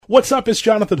What's up? It's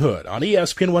Jonathan Hood on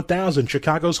ESPN 1000,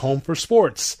 Chicago's home for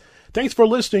sports. Thanks for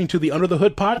listening to the Under the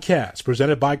Hood podcast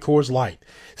presented by Coors Light.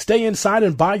 Stay inside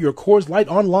and buy your Coors Light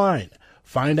online.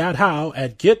 Find out how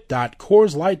at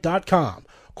get.CoorsLight.com.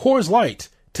 Coors Light,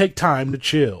 take time to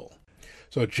chill.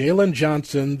 So Jalen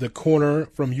Johnson, the corner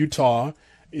from Utah,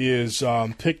 is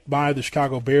picked by the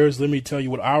Chicago Bears. Let me tell you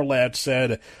what our lad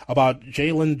said about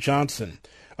Jalen Johnson.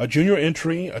 A junior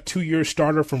entry, a 2-year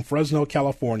starter from Fresno,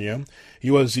 California. He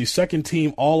was the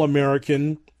second-team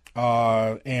All-American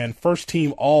and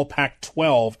first-team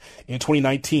All-Pac-12 in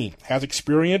 2019. Has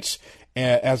experience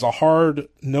as a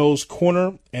hard-nosed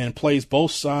corner and plays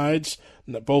both sides,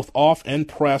 both off and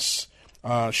press.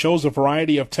 Shows a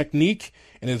variety of technique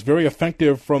and is very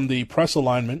effective from the press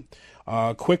alignment.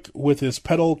 Quick with his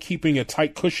pedal, keeping a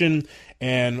tight cushion,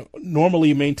 and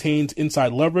normally maintains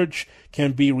inside leverage,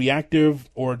 can be reactive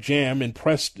or jam in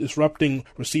press, disrupting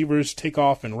receivers,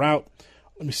 takeoff, and route.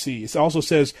 Let me see. It also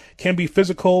says, can be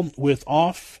physical with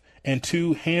off and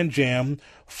two hand jam,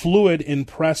 fluid in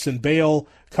press and bail,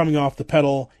 coming off the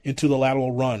pedal into the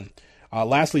lateral run.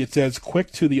 Lastly, it says,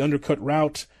 quick to the undercut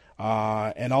route,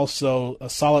 and also a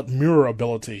solid mirror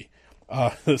ability.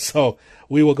 So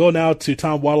we will go now to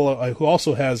Tom Waddle, who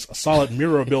also has a solid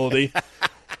mirror ability.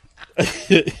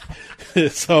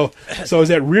 So is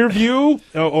that rear view,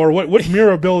 or what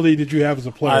mirror ability did you have as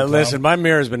a player? Listen, my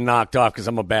mirror's been knocked off because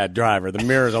I'm a bad driver. The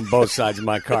mirror's on both sides of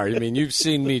my car. I mean, you've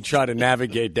seen me try to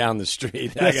navigate down the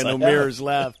street. I got no mirrors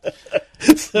left.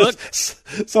 Look.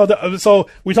 So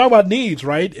we talk about needs,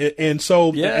 right? And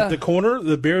so at the corner,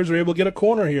 the Bears are able to get a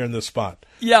corner here in this spot.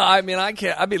 Yeah, I mean,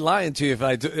 I'd be lying to you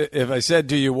if I said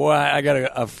to you, well, I got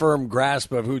a firm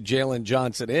grasp of who Jalen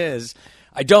Johnson is.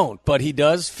 I don't, but he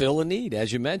does fill a need,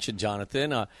 as you mentioned,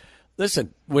 Jonathan.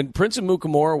 Listen, when Prince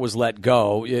Amukamara was let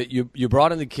go, you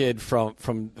brought in the kid from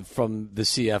the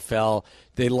CFL.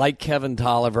 They like Kevin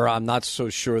Tolliver. I'm not so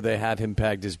sure they have him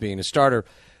pegged as being a starter.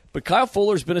 But Kyle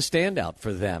Fuller's been a standout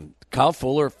for them. Kyle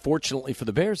Fuller, fortunately for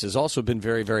the Bears, has also been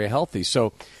very, very healthy.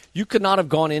 So you could not have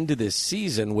gone into this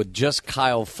season with just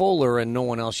Kyle Fuller and no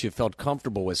one else you felt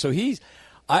comfortable with. So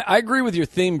I agree with your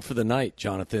theme for the night,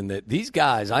 Jonathan, that these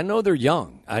guys, I know they're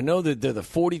young. I know that they're the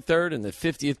 43rd and the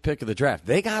 50th pick of the draft.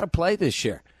 They got to play this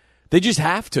year. They just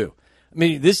have to. I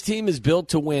mean, this team is built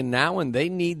to win now, and they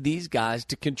need these guys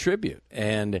to contribute.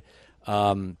 And,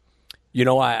 I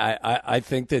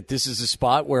think that this is a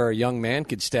spot where a young man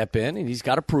could step in, and he's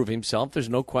got to prove himself. There's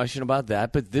no question about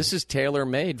that. But this is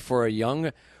tailor-made for a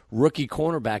young rookie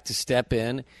cornerback to step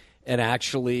in and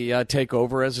actually take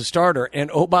over as a starter. And,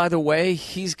 oh, by the way,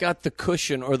 he's got the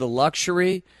cushion or the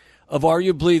luxury of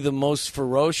arguably the most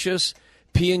ferocious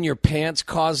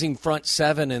pee-in-your-pants-causing front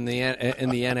seven in the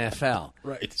NFL.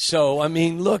 Right. So, I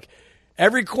mean, look,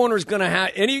 every corner is going to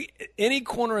have – any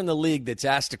corner in the league that's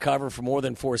asked to cover for more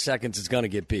than 4 seconds is going to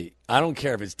get beat. I don't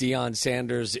care if it's Deion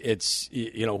Sanders, it's,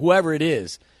 whoever it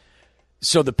is.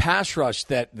 So the pass rush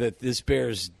that this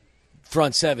Bears –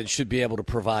 front seven should be able to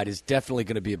provide is definitely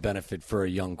going to be a benefit for a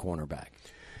young cornerback.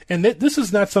 And this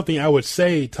is not something I would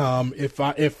say, Tom, if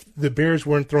the Bears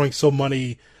weren't throwing so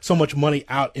much money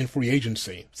out in free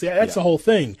agency. See, that's the whole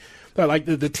thing. Like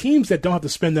the teams that don't have to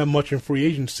spend that much in free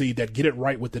agency, that get it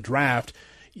right with the draft,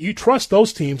 you trust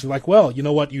those teams. Like, well, you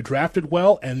know what, you drafted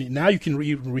well, and now you can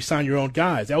re-sign your own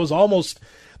guys. That was almost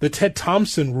the Ted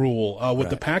Thompson rule with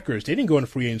the Packers. They didn't go into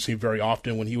free agency very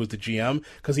often when he was the GM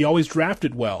because he always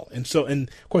drafted well. And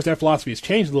of course, that philosophy has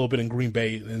changed a little bit in Green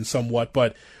Bay and somewhat.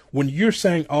 But when you're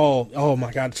saying, oh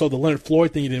my God, so the Leonard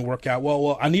Floyd thing didn't work out.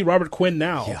 Well, I need Robert Quinn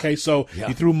now. Yeah. Okay, so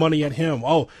you threw money at him.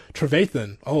 Oh,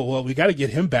 Trevathan. Oh, well, we got to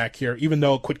get him back here, even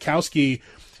though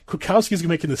Kwiatkowski's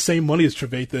making the same money as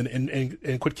Trevathan,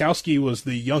 and Kwiatkowski was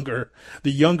the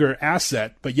younger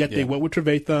asset, but yet they went with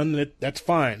Trevathan, and that's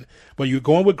fine. But you're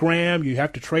going with Graham, you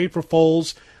have to trade for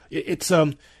Foles.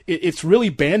 It's really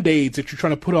Band-Aids that you're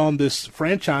trying to put on this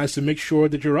franchise to make sure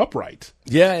that you're upright.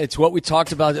 Yeah, it's what we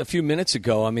talked about a few minutes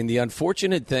ago. I mean, the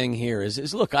unfortunate thing here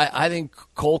is look, I think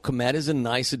Cole Kmet is a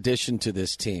nice addition to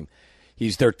this team.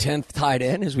 He's their 10th tight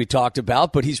end, as we talked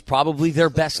about, but he's probably their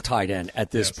best tight end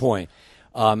at this point.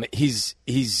 He's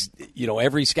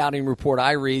every scouting report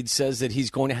I read says that he's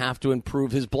going to have to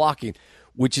improve his blocking,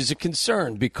 which is a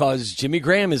concern because Jimmy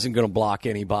Graham isn't going to block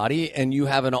anybody, and you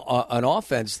have an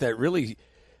offense that really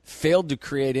failed to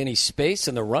create any space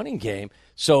in the running game.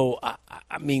 So, I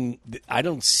mean, I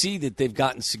don't see that they've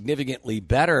gotten significantly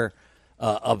better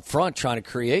up front trying to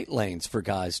create lanes for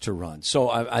guys to run. So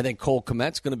I think Cole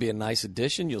Kmet's going to be a nice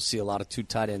addition. You'll see a lot of two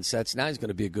tight end sets now. He's going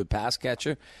to be a good pass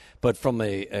catcher. But from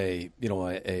a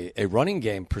running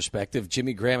game perspective,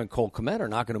 Jimmy Graham and Cole Kmet are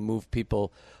not going to move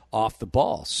people off the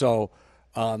ball. So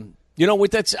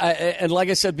With that, and like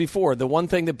I said before, the one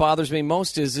thing that bothers me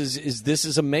most is this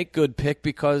is a make-good pick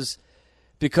because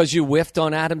you whiffed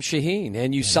on Adam Shaheen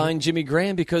and you signed Jimmy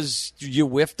Graham because you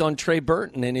whiffed on Trey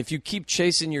Burton. And if you keep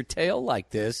chasing your tail like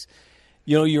this,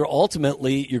 you're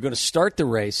going to start the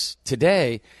race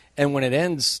today, and when it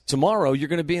ends tomorrow, you're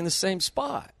going to be in the same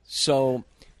spot. So,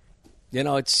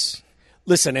 it's –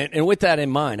 listen, and with that in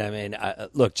mind, I mean,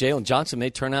 look, Jalen Johnson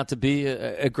may turn out to be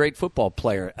a great football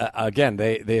player. Again,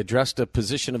 they addressed a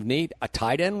position of need. A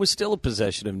tight end was still a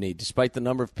position of need, despite the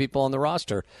number of people on the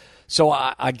roster. So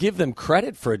I give them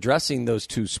credit for addressing those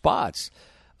two spots.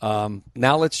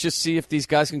 Now let's just see if these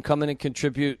guys can come in and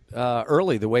contribute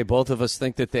early the way both of us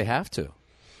think that they have to.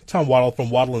 Tom Waddle from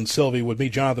Waddle and Sylvie with me,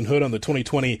 Jonathan Hood, on the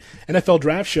 2020 NFL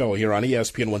Draft Show here on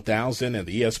ESPN 1000 and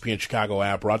the ESPN Chicago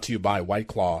app, brought to you by White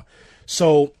Claw.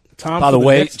 So, Tom, by the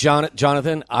way,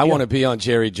 Jonathan, I want to be on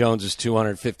Jerry Jones's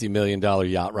 $250 million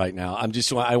yacht right now.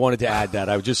 I wanted to add that.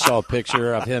 I just saw a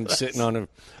picture of him sitting on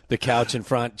the couch in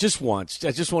front just once.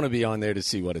 I just want to be on there to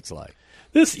see what it's like.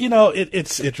 This,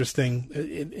 it's interesting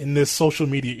in this social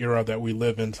media era that we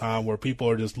live in, Tom, where people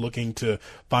are just looking to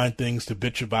find things to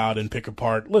bitch about and pick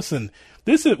apart. Listen,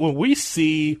 this is when we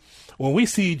see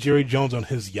Jerry Jones on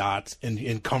his yacht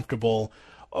and comfortable.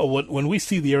 When we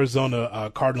see the Arizona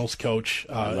Cardinals coach,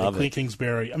 Clint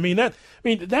Kingsbury,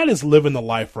 that is living the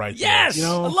life right there. Yes,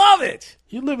 I love it.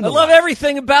 I love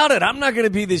everything about it. I'm not going to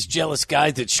be this jealous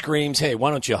guy that screams, "Hey,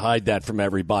 why don't you hide that from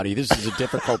everybody? This is a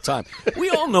difficult time." We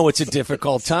all know it's a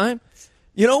difficult time,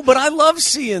 But I love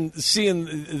seeing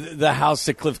the house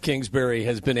that Cliff Kingsbury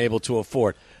has been able to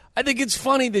afford. I think it's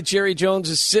funny that Jerry Jones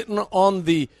is sitting on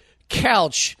the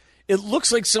couch. It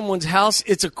looks like someone's house.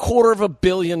 It's $250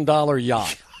 million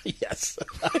yacht. Yes.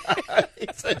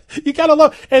 You gotta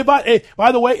love. Hey,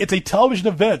 by the way, it's a television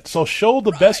event, so show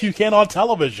the best you can on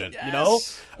television.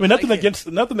 Yes. Nothing against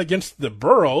the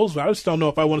Burrows. I just don't know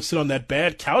if I want to sit on that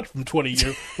bad couch from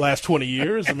last 20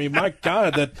 years. I mean, my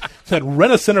God, that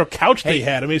Rent-A-Center couch they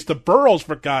had. I mean, it's the Burrows,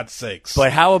 for God's sakes.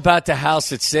 But how about the house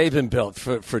that Saban built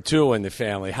for Tua and the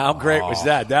family? How great was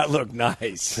that? That looked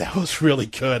nice. That was really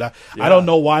good. I don't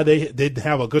know why they didn't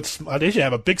have a good. They should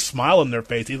have a big smile on their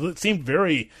face. It seemed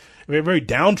very, very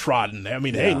downtrodden. I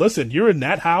mean, hey, listen, you're in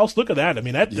that house. Look at that. I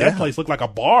mean, that place looked like a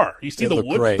bar. You see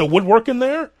the woodwork in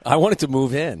there? I wanted to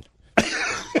move in.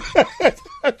 I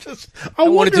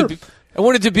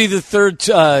wanted to be the third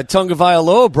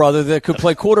Tagovailoa brother that could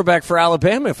play quarterback for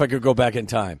Alabama if I could go back in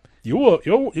time.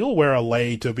 You'll wear a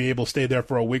lei to be able to stay there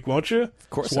for a week, won't you? Of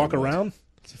course, just walk around.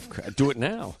 Do it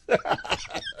now.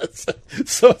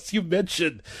 So as you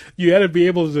mentioned, you had to be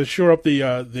able to shore up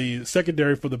the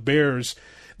secondary for the Bears.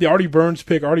 The Artie Burns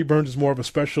pick. Artie Burns is more of a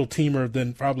special teamer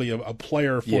than probably a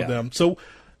player for them. So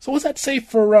what's that say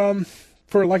for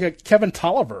like a Kevin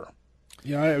Tolliver?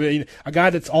 A guy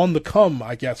that's on the come,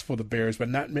 I guess, for the Bears, but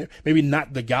maybe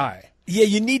not the guy. Yeah,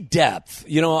 you need depth.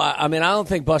 I don't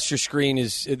think Buster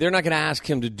Skrine they're not going to ask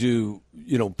him to do,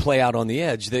 play out on the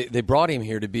edge. They brought him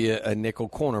here to be a nickel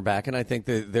cornerback, and I think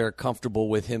that they're comfortable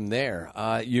with him there.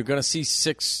 You're going to see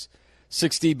six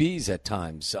DBs at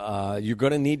times. You're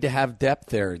going to need to have depth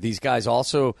there. These guys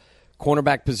also,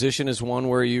 cornerback position is one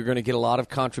where you're going to get a lot of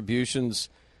contributions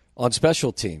on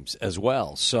special teams as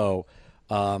well. So,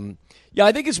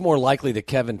 I think it's more likely that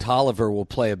Kevin Tolliver will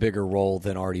play a bigger role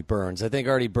than Artie Burns. I think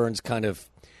Artie Burns kind of,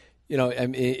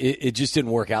 it just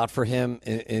didn't work out for him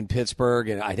in Pittsburgh,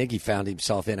 and I think he found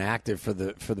himself inactive for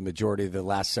the majority of the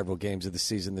last several games of the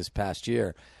season this past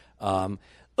year.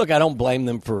 Look, I don't blame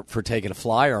them for taking a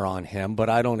flyer on him, but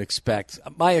I don't expect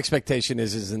 – my expectation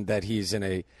isn't that he's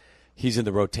in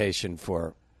the rotation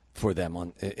for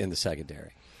them in the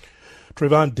secondary.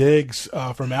 Trevon Diggs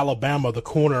from Alabama, the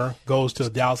corner, goes to the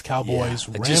Dallas Cowboys.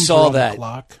 I just saw that.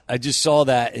 I just saw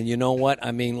that, and you know what?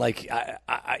 I mean,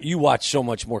 you watch so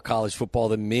much more college football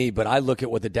than me, but I look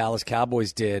at what the Dallas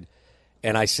Cowboys did,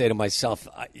 and I say to myself,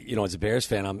 as a Bears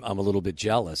fan, I'm a little bit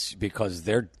jealous because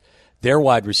their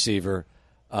wide receiver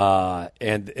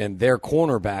and their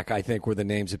cornerback, I think, were the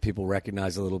names that people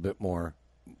recognize a little bit more.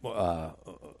 I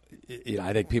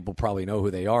think people probably know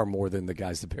who they are more than the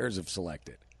guys the Bears have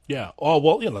selected. Yeah. Oh,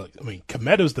 well,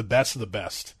 Kmet the best of the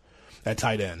best at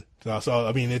tight end.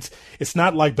 So it's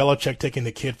not like Belichick taking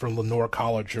the kid from Lenore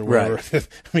College or wherever. Right.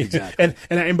 Exactly.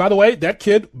 And by the way, that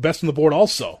kid, best on the board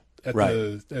also.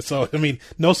 Right.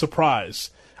 No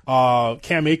surprise.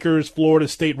 Cam Akers, Florida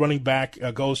State running back,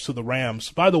 goes to the Rams.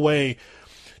 By the way,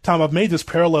 Tom, I've made this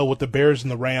parallel with the Bears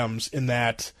and the Rams in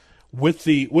that with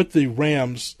the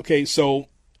Rams, okay, so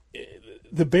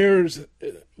the Bears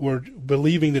were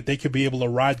believing that they could be able to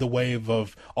ride the wave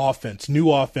of offense, new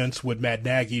offense with Matt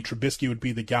Nagy. Trubisky would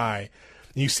be the guy.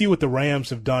 And you see what the Rams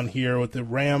have done here with the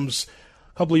Rams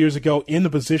a couple of years ago in the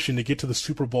position to get to the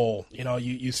Super Bowl.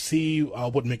 You see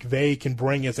what McVay can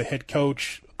bring as a head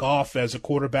coach, Goff as a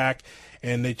quarterback,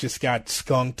 and they just got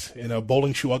skunked in a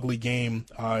bowling shoe ugly game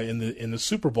in the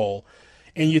Super Bowl.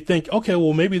 And you think, okay,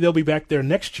 well, maybe they'll be back there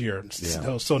next year.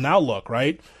 Yeah. So now look,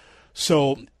 right?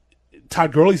 So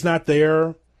Todd Gurley's not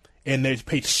there, and they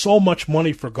paid so much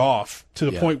money for Goff to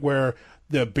the point where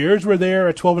the Bears were there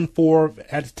at 12-4,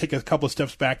 had to take a couple of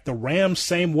steps back. The Rams,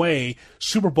 same way,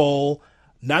 Super Bowl,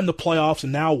 not in the playoffs,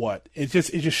 and now what? It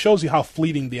just shows you how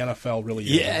fleeting the NFL really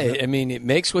is. Yeah, I mean, it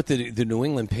makes what the New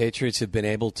England Patriots have been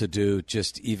able to do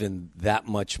just even that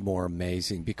much more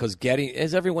amazing. Because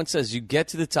as everyone says, you get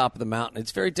to the top of the mountain,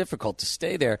 it's very difficult to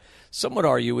stay there. Some would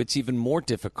argue it's even more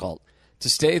difficult to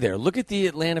stay there. Look at the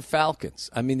Atlanta Falcons.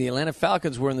 I mean, the Atlanta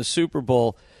Falcons were in the Super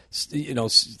Bowl,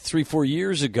 3-4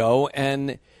 years ago,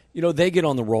 and they get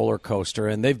on the roller coaster,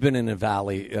 and they've been in a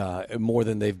valley more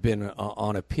than they've been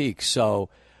on a peak. So,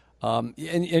 and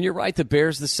you're right, the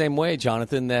Bears the same way,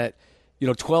 Jonathan. That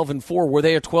 12-4, were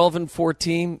they a 12-4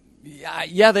 team?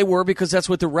 Yeah, they were, because that's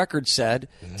what the record said.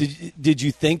 Mm-hmm. Did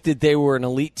you think that they were an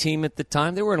elite team at the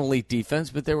time? They were an elite defense,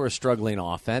 but they were a struggling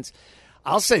offense.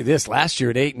 I'll say this: last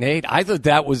year at 8-8, I thought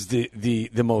that was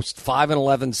the most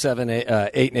 5-11,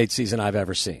 8-8 season I've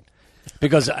ever seen.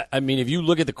 Because, I mean, if you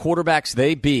look at the quarterbacks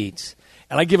they beat,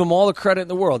 and I give them all the credit in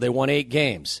the world, they won 8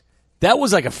 games. That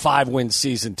was like a 5-win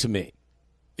season to me,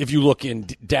 if you look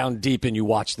down deep and you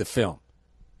watch the film.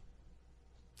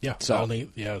 Yeah,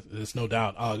 there's no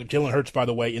doubt. Jalen Hurts, by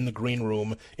the way, in the green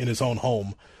room in his own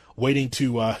home, waiting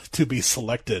to be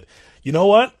selected. You know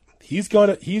what? He's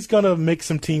gonna make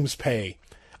some teams pay.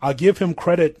 I'll give him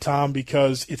credit, Tom,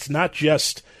 because it's not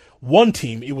just one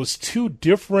team. It was 2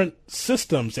 different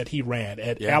systems that he ran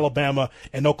at Alabama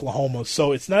and Oklahoma.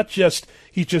 So it's not just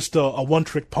he's just a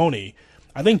one-trick pony.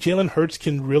 I think Jalen Hurts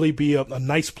can really be a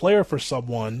nice player for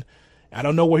someone. I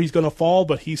don't know where he's going to fall,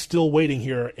 but he's still waiting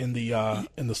here in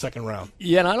the second round.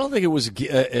 Yeah, and I don't think it was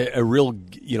a real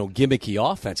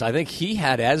gimmicky offense. I think he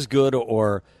had as good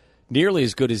or nearly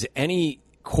as good as any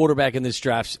quarterback in this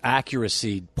draft's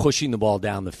accuracy pushing the ball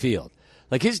down the field.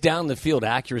 Like, his down-the-field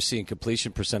accuracy and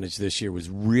completion percentage this year was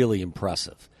really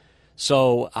impressive.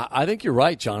 So I think you're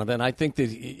right, Jonathan. I think that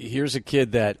here's a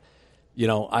kid that,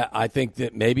 I think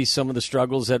that maybe some of the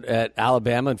struggles at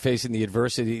Alabama and facing the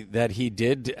adversity that he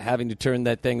did, having to turn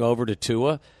that thing over to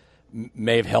Tua,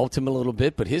 may have helped him a little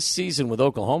bit. But his season with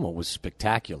Oklahoma was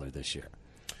spectacular this year.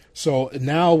 So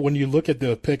now when you look at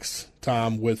the picks,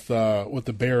 Tom, with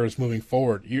the Bears moving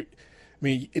forward,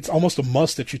 it's almost a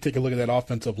must that you take a look at that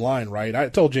offensive line, right? I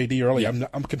told JD earlier,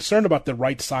 I'm concerned about the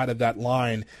right side of that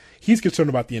line. He's concerned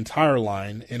about the entire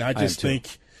line, and I just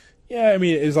think,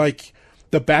 it's like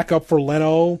the backup for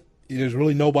Leno. There's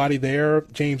really nobody there.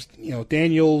 James,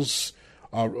 Daniels,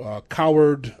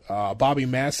 Coward, Bobby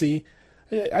Massey.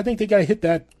 I think they got to hit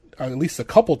that at least a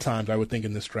couple times, I would think,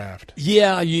 in this draft.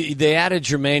 Yeah, they added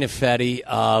Jermaine Ifedi,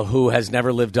 who has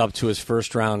never lived up to his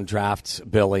first-round draft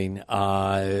billing.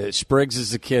 Spriggs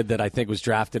is a kid that I think was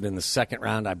drafted in the second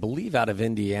round, I believe out of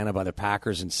Indiana by the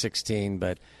Packers in 2016,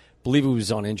 but I believe he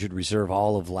was on injured reserve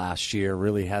all of last year.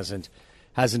 Really hasn't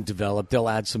developed. They'll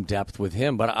add some depth with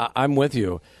him, but I'm with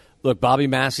you. Look, Bobby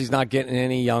Massey's not getting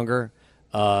any younger.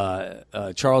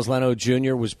 Charles Leno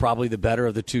Jr. was probably the better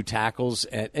of the 2 tackles,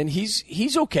 and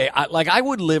he's okay. I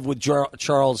would live with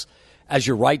Charles as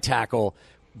your right tackle,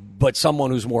 but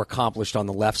someone who's more accomplished on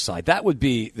the left side. That would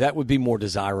be more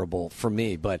desirable for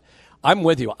me. But I'm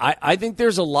with you. I think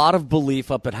there's a lot of belief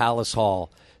up at Hallis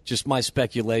Hall, just my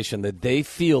speculation, that they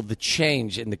feel the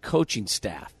change in the coaching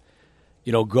staff.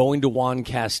 Going to Juan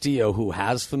Castillo, who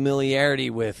has familiarity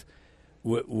with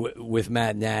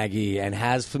Matt Nagy and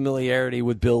has familiarity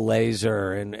with Bill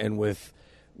Lazor and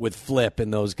with Flip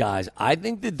and those guys. I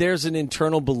think that there's an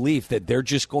internal belief that they're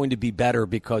just going to be better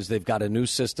because they've got a new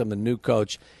system, a new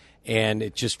coach, and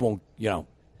it just won't,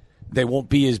 they won't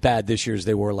be as bad this year as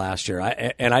they were last year.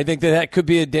 And I think that could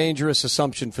be a dangerous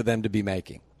assumption for them to be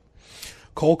making.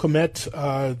 Cole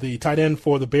Kmet, the tight end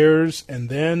for the Bears, and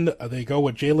then they go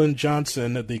with Jalen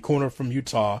Johnson, the corner from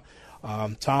Utah.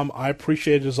 Tom, I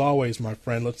appreciate it as always, my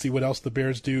friend. Let's see what else the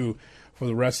Bears do for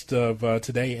the rest of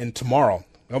today and tomorrow.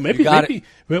 Well, maybe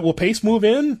will Pace move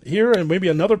in here and maybe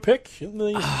another pick in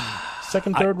the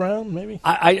second, third round, maybe?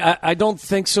 I don't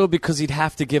think so, because he'd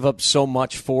have to give up so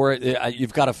much for it.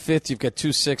 You've got a 5th, you've got 2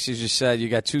 6s, as you said, you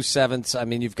got 2 7s. I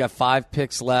mean, you've got 5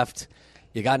 picks left.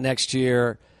 You got next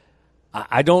year.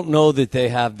 I don't know that they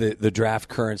have the draft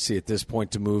currency at this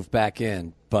point to move back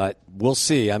in, but we'll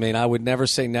see. I mean, I would never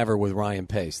say never with Ryan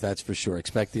Pace, that's for sure.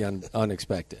 Expect the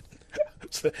unexpected.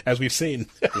 as we've seen.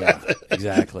 Yeah,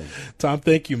 exactly. Tom,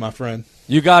 thank you, my friend.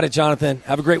 You got it, Jonathan.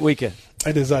 Have a great weekend.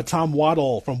 It is Tom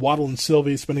Waddle from Waddle and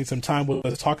Sylvie spending some time with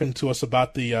us, talking to us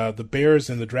about the Bears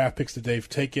and the draft picks that they've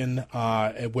taken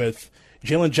with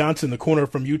Jalen Johnson, the corner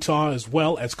from Utah, as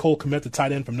well as Cole Kmet, the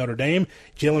tight end from Notre Dame.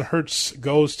 Jalen Hurts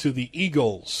goes to the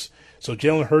Eagles. So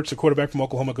Jalen Hurts, the quarterback from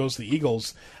Oklahoma, goes to the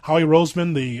Eagles. Howie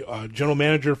Roseman, the general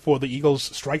manager for the Eagles,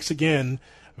 strikes again.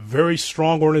 Very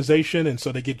strong organization, and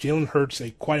so they get Jalen Hurts,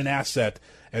 quite an asset,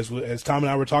 as Tom and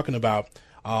I were talking about.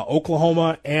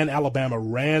 Oklahoma and Alabama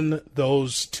ran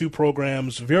those two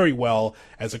programs very well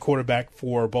as a quarterback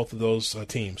for both of those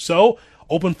teams. So,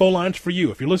 open phone lines for you.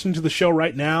 If you're listening to the show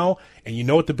right now and you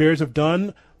know what the Bears have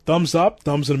done, thumbs up,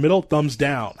 thumbs in the middle, thumbs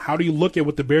down. How do you look at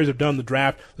what the Bears have done in the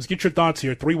draft? Let's get your thoughts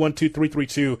here.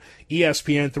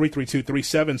 312-332-ESPN,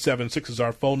 332-3776 is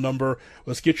our phone number.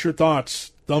 Let's get your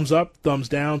thoughts. Thumbs up, thumbs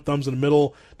down, thumbs in the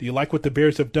middle. Do you like what the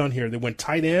Bears have done here? They went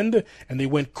tight end and they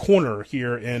went corner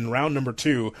here in round number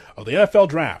 2 of the NFL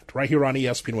draft right here on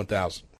ESPN 1000.